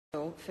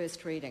Bill,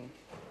 first reading.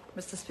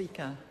 Mr.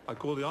 Speaker. I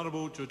call the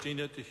Honourable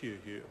Georgina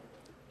Tahiuhiu.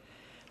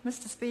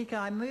 Mr. Speaker,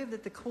 I move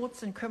that the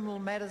Courts and Criminal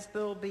Matters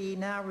Bill be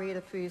now read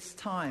a first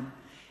time.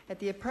 At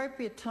the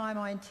appropriate time,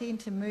 I intend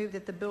to move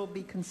that the bill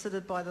be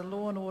considered by the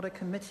Law and Order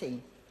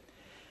Committee.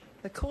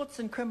 The Courts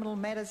and Criminal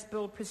Matters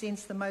Bill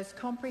presents the most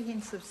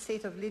comprehensive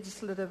set of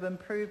legislative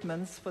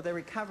improvements for the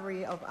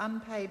recovery of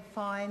unpaid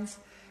fines,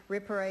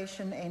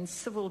 reparation and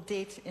civil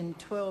debt in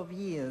 12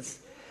 years.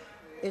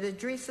 It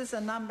addresses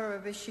a number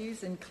of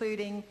issues,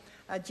 including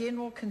a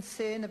general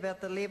concern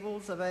about the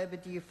levels of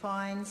overdue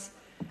fines,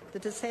 the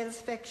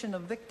dissatisfaction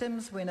of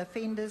victims when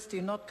offenders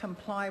do not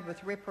comply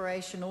with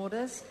reparation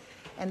orders,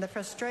 and the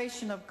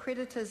frustration of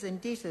creditors and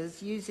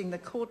debtors using the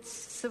court's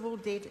civil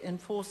debt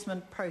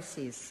enforcement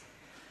process.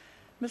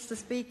 Mr.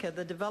 Speaker,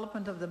 the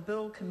development of the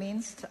bill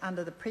commenced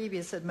under the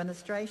previous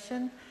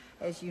administration,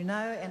 as you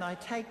know, and I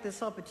take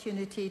this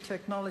opportunity to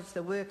acknowledge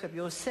the work of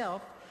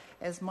yourself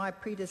as my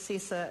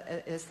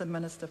predecessor as the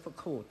Minister for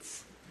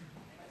Courts.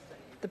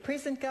 The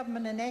present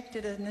government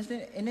enacted an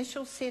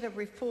initial set of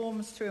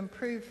reforms to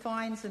improve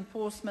fines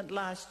enforcement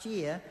last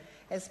year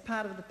as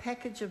part of the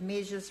package of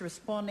measures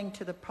responding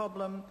to the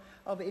problem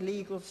of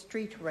illegal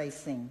street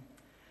racing.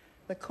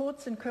 The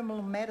Courts and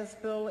Criminal Matters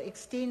Bill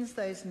extends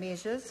those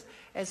measures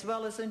as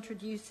well as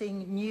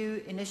introducing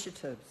new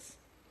initiatives.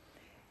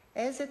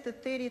 As at the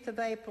 30th of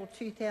April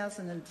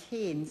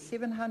 2010,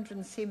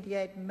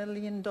 $778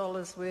 million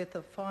worth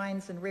of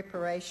fines and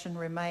reparation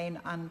remain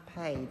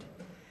unpaid.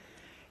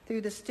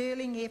 Through the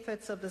sterling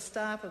efforts of the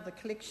staff of the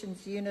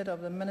Collections Unit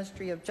of the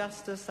Ministry of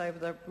Justice over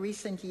the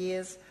recent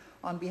years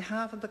on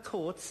behalf of the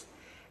courts,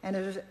 and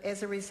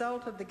as a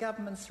result of the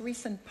government's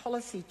recent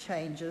policy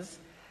changes,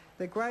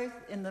 the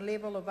growth in the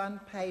level of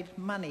unpaid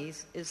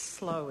monies is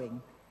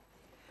slowing.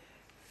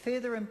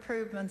 Further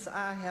improvements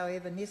are,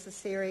 however,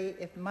 necessary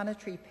if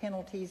monetary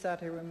penalties are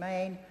to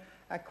remain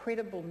a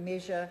credible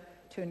measure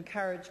to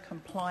encourage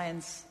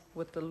compliance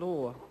with the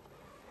law.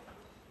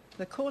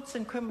 The Courts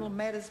and Criminal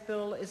Matters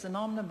Bill is an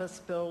omnibus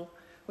bill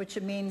which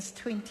amends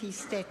 20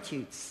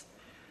 statutes.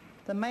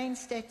 The main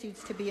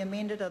statutes to be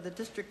amended are the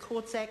District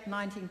Courts Act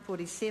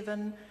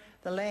 1947,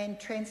 the Land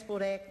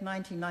Transport Act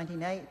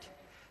 1998,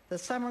 the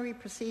Summary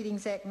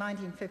Proceedings Act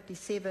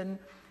 1957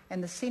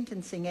 and the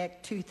Sentencing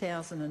Act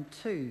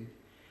 2002.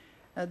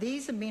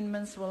 These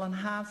amendments will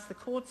enhance the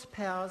court's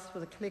powers for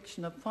the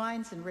collection of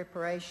fines and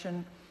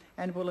reparation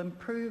and will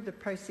improve the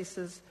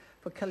processes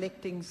for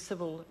collecting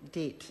civil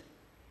debt.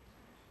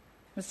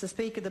 Mr.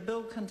 Speaker, the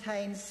bill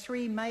contains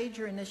three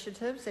major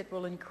initiatives that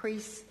will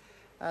increase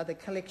the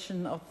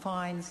collection of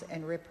fines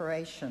and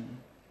reparation.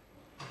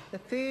 The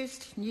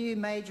first new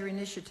major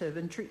initiative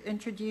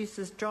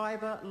introduces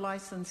driver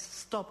licence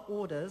stop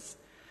orders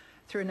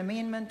through an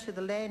amendment to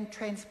the Land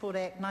Transport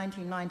Act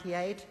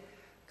 1998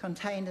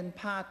 contained in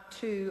Part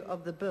 2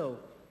 of the bill.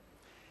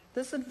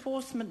 This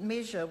enforcement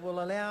measure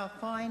will allow a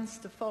fines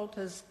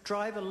defaulter's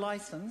driver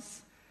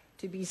licence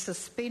to be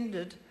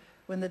suspended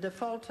when the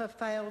defaulter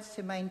fails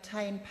to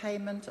maintain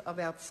payment of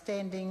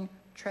outstanding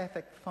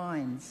traffic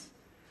fines.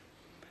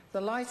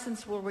 The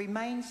licence will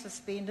remain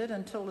suspended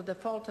until the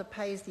defaulter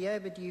pays the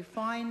overdue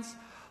fines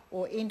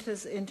or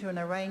enters into an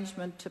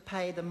arrangement to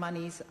pay the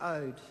monies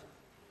owed.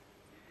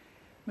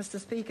 Mr.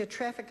 Speaker,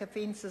 traffic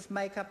offences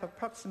make up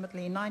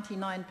approximately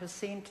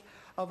 99%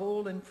 of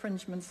all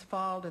infringements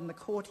filed in the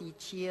court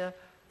each year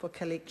for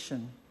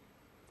collection.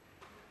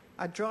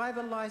 A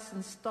driver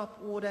licence stop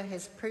order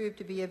has proved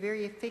to be a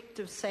very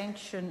effective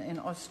sanction in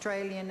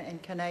Australian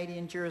and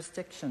Canadian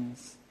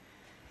jurisdictions.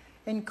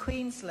 In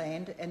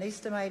Queensland, an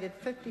estimated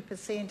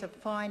 50% of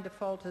fine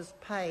defaulters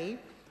pay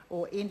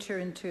or enter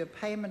into a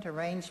payment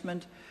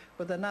arrangement,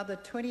 with another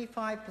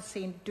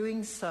 25%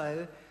 doing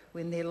so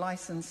when their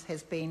licence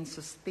has been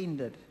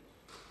suspended.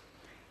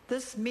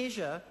 This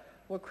measure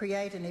will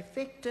create an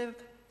effective,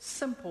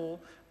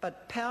 simple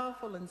but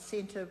powerful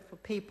incentive for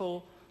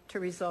people to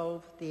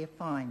resolve their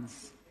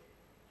fines.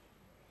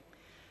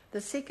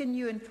 The second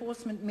new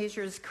enforcement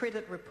measure is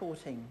credit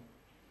reporting.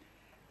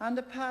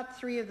 Under Part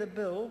 3 of the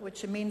bill,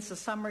 which amends the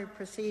Summary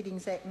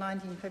Proceedings Act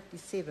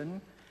 1957,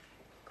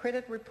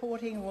 credit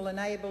reporting will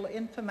enable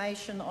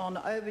information on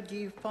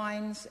overdue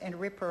fines and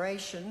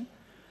reparation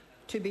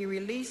to be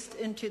released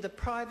into the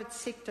private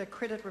sector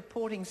credit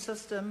reporting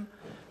system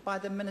by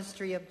the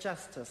Ministry of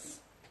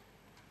Justice.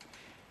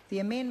 The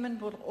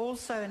amendment will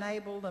also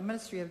enable the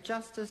Ministry of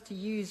Justice to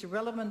use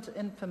relevant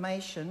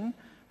information,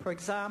 for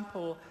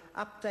example,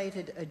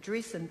 updated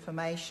address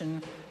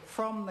information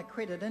from the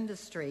credit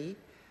industry,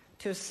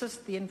 to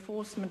assist the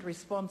enforcement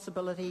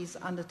responsibilities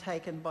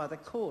undertaken by the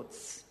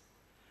courts.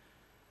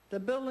 The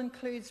bill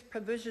includes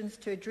provisions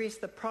to address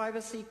the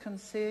privacy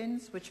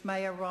concerns which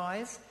may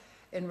arise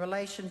in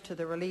relation to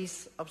the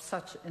release of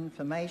such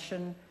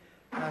information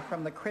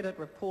from the credit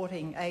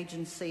reporting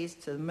agencies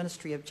to the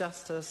Ministry of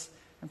Justice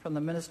and from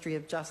the Ministry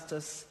of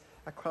Justice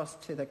across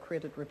to the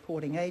credit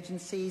reporting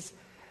agencies.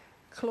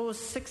 Clause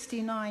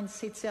 69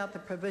 sets out the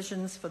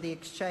provisions for the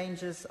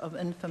exchanges of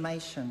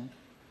information.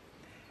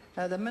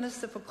 The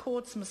Minister for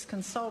Courts must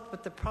consult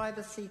with the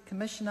Privacy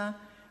Commissioner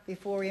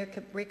before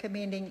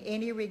recommending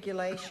any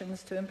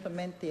regulations to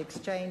implement the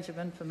exchange of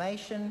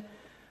information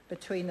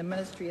between the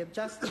Ministry of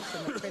Justice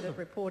and the credit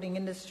reporting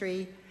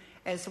industry.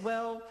 As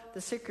well,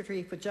 the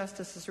Secretary for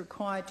Justice is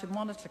required to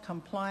monitor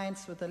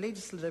compliance with the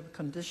legislative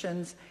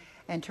conditions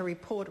and to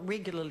report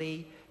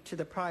regularly to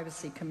the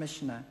Privacy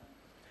Commissioner.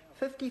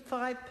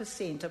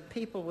 55% of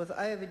people with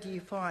overdue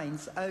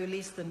fines owe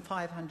less than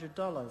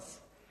 $500.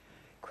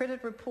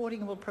 Credit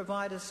reporting will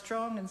provide a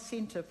strong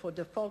incentive for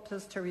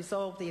defaulters to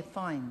resolve their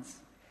fines.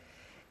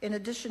 In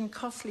addition,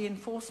 costly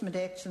enforcement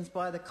actions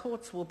by the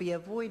courts will be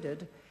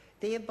avoided,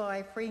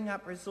 thereby freeing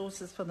up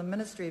resources for the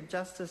Ministry of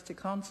Justice to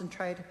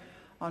concentrate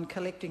on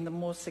collecting the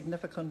more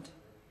significant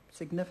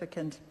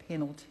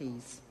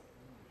penalties.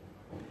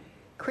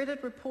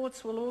 Credit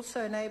reports will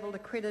also enable the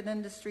credit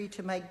industry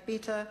to make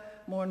better,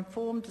 more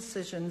informed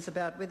decisions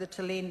about whether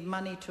to lend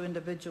money to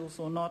individuals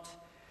or not.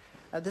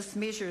 This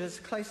measure is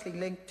closely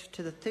linked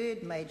to the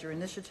third major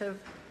initiative.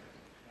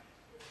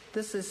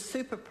 This is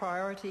super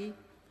priority.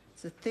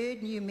 It's the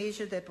third new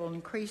measure that will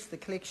increase the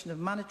collection of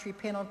monetary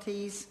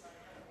penalties.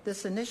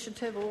 This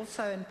initiative,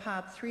 also in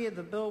Part 3 of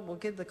the bill, will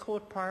give the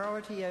court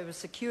priority over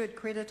secured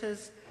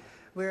creditors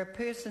where a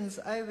person's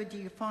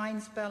overdue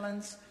fines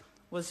balance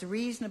was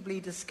reasonably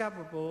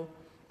discoverable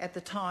at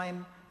the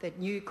time that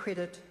new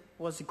credit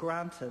was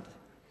granted.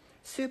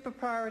 Super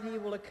priority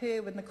will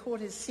occur when the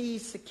court has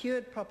seized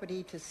secured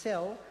property to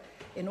sell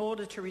in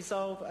order to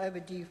resolve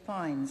overdue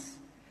fines.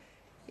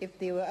 If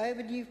there were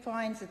overdue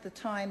fines at the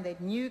time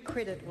that new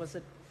credit was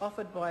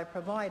offered by a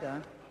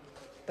provider,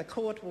 the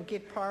court will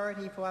get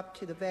priority for up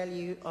to the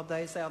value of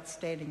those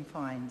outstanding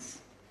fines.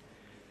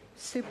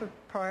 Super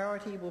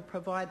priority will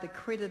provide the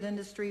credit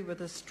industry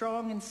with a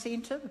strong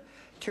incentive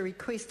to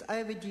request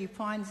overdue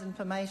fines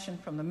information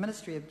from the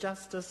Ministry of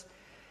Justice.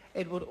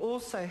 It would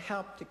also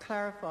help to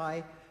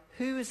clarify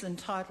who is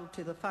entitled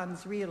to the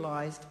funds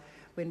realised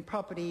when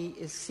property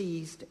is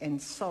seized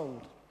and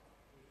sold.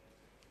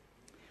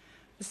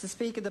 Mr.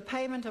 Speaker, the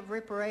payment of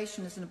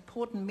reparation is an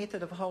important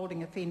method of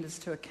holding offenders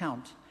to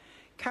account.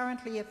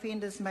 Currently,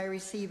 offenders may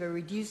receive a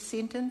reduced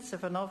sentence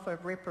if an offer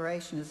of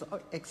reparation is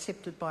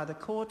accepted by the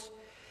court.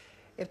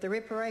 If the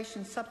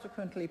reparation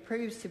subsequently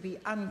proves to be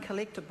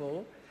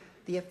uncollectible,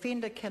 the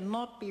offender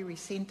cannot be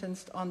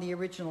resentenced on the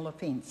original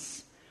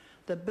offence.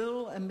 The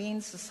bill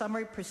amends the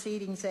Summary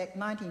Proceedings Act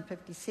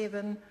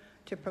 1957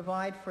 to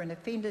provide for an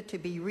offender to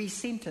be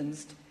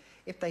resentenced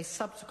if they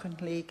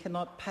subsequently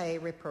cannot pay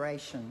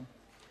reparation.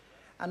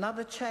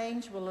 Another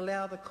change will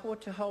allow the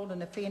court to hold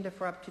an offender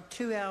for up to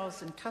 2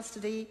 hours in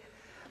custody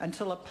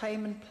until a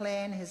payment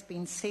plan has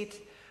been set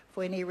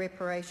for any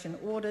reparation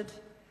ordered.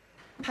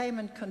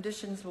 Payment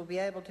conditions will be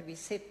able to be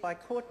set by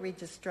court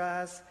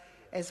registrars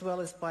as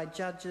well as by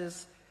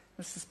judges.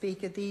 Mr.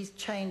 Speaker, these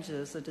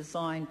changes are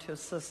designed to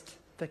assist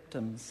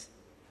victims.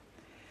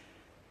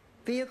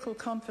 Vehicle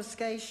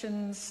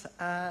confiscations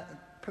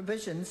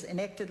provisions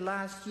enacted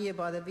last year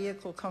by the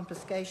Vehicle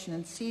Confiscation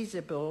and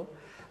Seizure Bill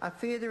are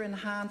further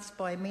enhanced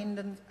by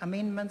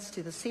amendments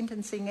to the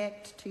Sentencing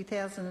Act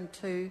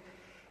 2002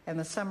 and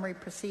the Summary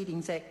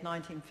Proceedings Act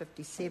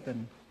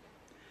 1957.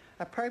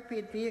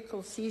 Appropriate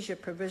vehicle seizure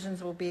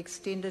provisions will be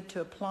extended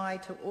to apply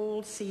to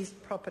all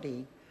seized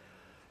property.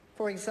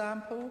 For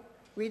example,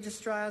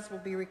 registrars will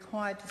be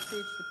required to search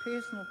the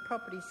Personal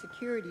Property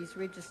Securities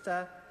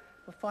Register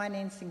for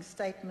financing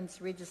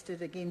statements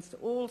registered against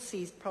all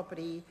seized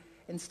property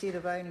instead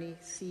of only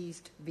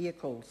seized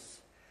vehicles.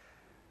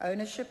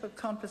 Ownership of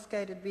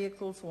confiscated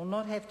vehicles will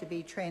not have to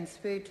be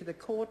transferred to the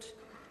court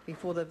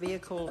before the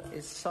vehicle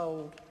is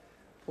sold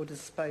or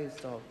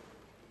disposed of.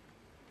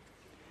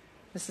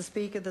 Mr.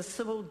 Speaker, the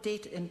civil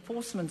debt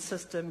enforcement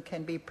system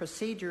can be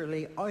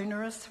procedurally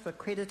onerous for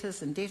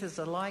creditors and debtors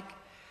alike.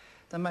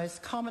 The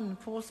most common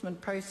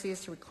enforcement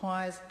process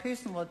requires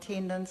personal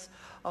attendance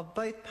of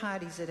both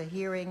parties at a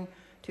hearing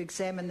to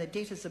examine the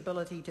debtor's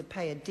ability to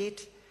pay a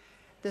debt.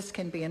 This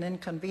can be an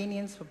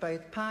inconvenience for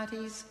both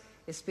parties,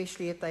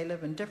 especially if they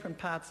live in different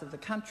parts of the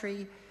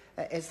country,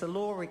 as the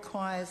law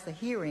requires the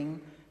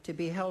hearing to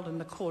be held in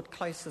the court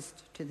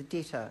closest to the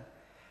debtor.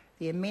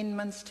 The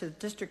amendments to the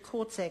District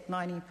Courts Act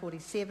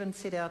 1947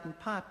 set out in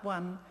Part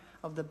 1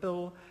 of the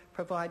bill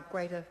provide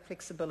greater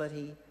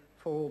flexibility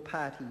for all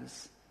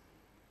parties.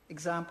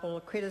 Example,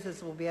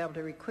 creditors will be able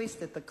to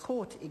request that the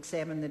court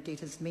examine the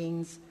debtor's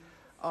means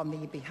on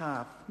their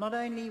behalf. Not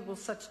only will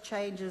such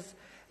changes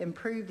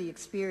improve the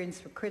experience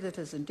for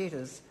creditors and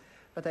debtors,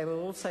 but they will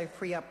also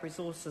free up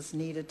resources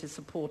needed to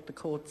support the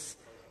court's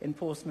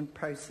enforcement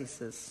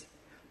processes.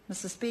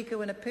 Mr. Speaker,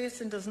 when a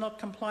person does not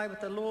comply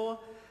with the law,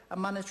 a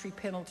monetary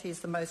penalty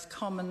is the most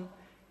common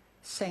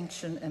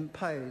sanction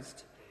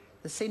imposed.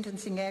 The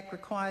Sentencing Act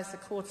requires the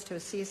courts to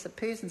assess a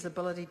person's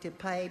ability to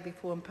pay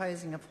before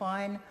imposing a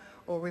fine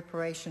or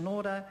reparation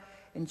order,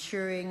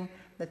 ensuring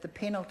that the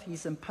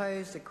penalties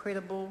imposed are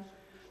credible.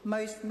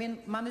 Most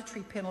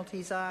monetary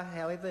penalties are,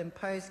 however,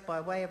 imposed by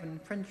way of an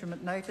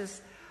infringement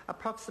notice.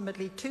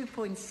 Approximately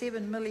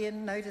 2.7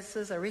 million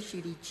notices are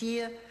issued each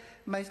year,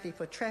 mostly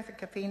for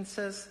traffic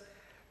offences.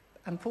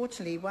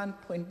 Unfortunately,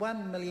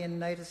 1.1 million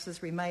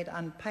notices remain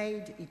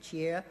unpaid each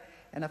year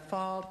and are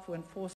filed for enforcement